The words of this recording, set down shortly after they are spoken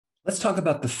Let's talk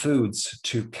about the foods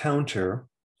to counter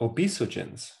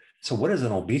obesogens. So, what is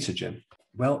an obesogen?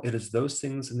 Well, it is those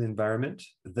things in the environment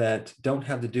that don't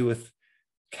have to do with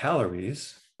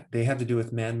calories, they have to do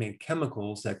with man made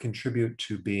chemicals that contribute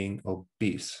to being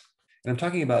obese. And I'm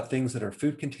talking about things that are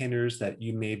food containers that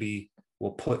you maybe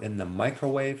will put in the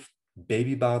microwave,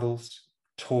 baby bottles,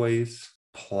 toys,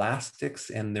 plastics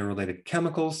and their related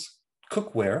chemicals,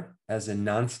 cookware, as in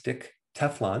nonstick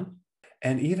Teflon,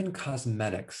 and even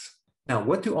cosmetics. Now,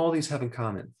 what do all these have in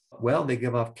common? Well, they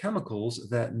give off chemicals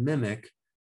that mimic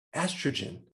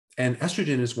estrogen. And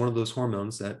estrogen is one of those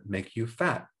hormones that make you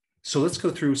fat. So let's go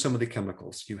through some of the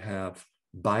chemicals. You have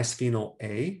bisphenol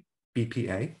A,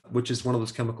 BPA, which is one of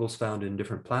those chemicals found in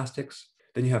different plastics.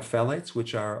 Then you have phthalates,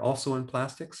 which are also in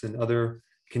plastics and other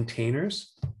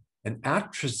containers. And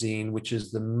atrazine, which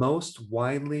is the most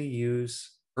widely used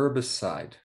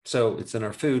herbicide. So it's in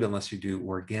our food unless you do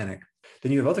organic.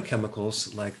 Then you have other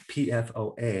chemicals like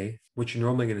PFOA, which you're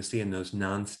normally going to see in those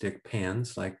non-stick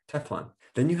pans like Teflon.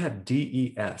 Then you have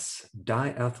DES,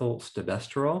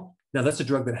 diethylstilbestrol. Now, that's a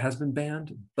drug that has been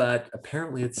banned, but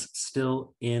apparently it's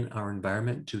still in our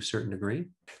environment to a certain degree.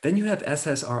 Then you have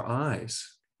SSRIs,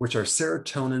 which are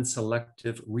serotonin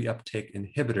selective reuptake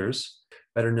inhibitors,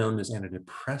 better known as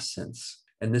antidepressants.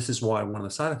 And this is why one of the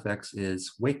side effects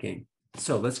is weight gain.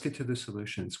 So let's get to the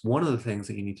solutions. One of the things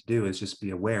that you need to do is just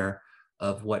be aware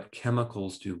of what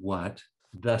chemicals do what,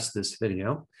 thus this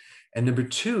video. And number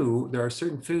two, there are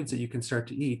certain foods that you can start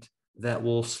to eat that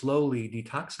will slowly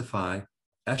detoxify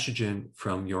estrogen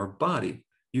from your body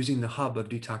using the hub of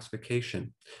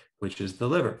detoxification, which is the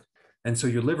liver. And so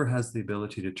your liver has the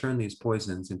ability to turn these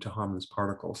poisons into harmless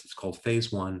particles. It's called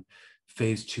phase 1,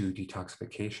 phase 2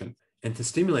 detoxification. And to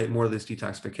stimulate more of this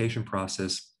detoxification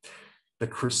process, the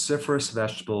cruciferous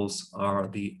vegetables are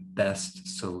the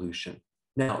best solution.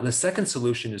 Now, the second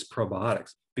solution is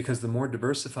probiotics, because the more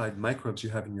diversified microbes you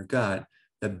have in your gut,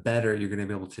 the better you're going to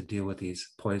be able to deal with these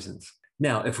poisons.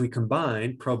 Now, if we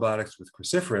combine probiotics with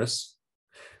cruciferous,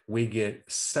 we get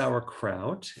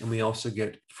sauerkraut, and we also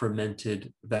get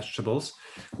fermented vegetables,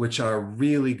 which are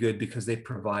really good because they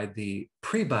provide the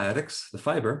prebiotics, the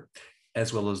fiber,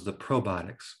 as well as the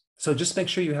probiotics. So just make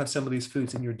sure you have some of these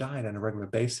foods in your diet on a regular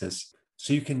basis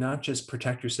so you can not just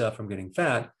protect yourself from getting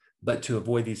fat, but to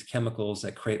avoid these chemicals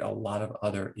that create a lot of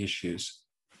other issues.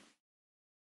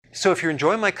 So if you're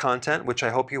enjoying my content, which I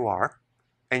hope you are,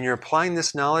 and you're applying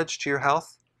this knowledge to your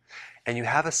health, and you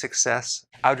have a success,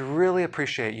 I would really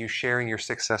appreciate you sharing your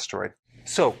success story.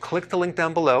 So click the link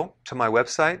down below to my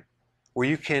website where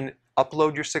you can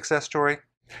upload your success story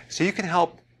so you can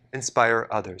help inspire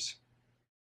others.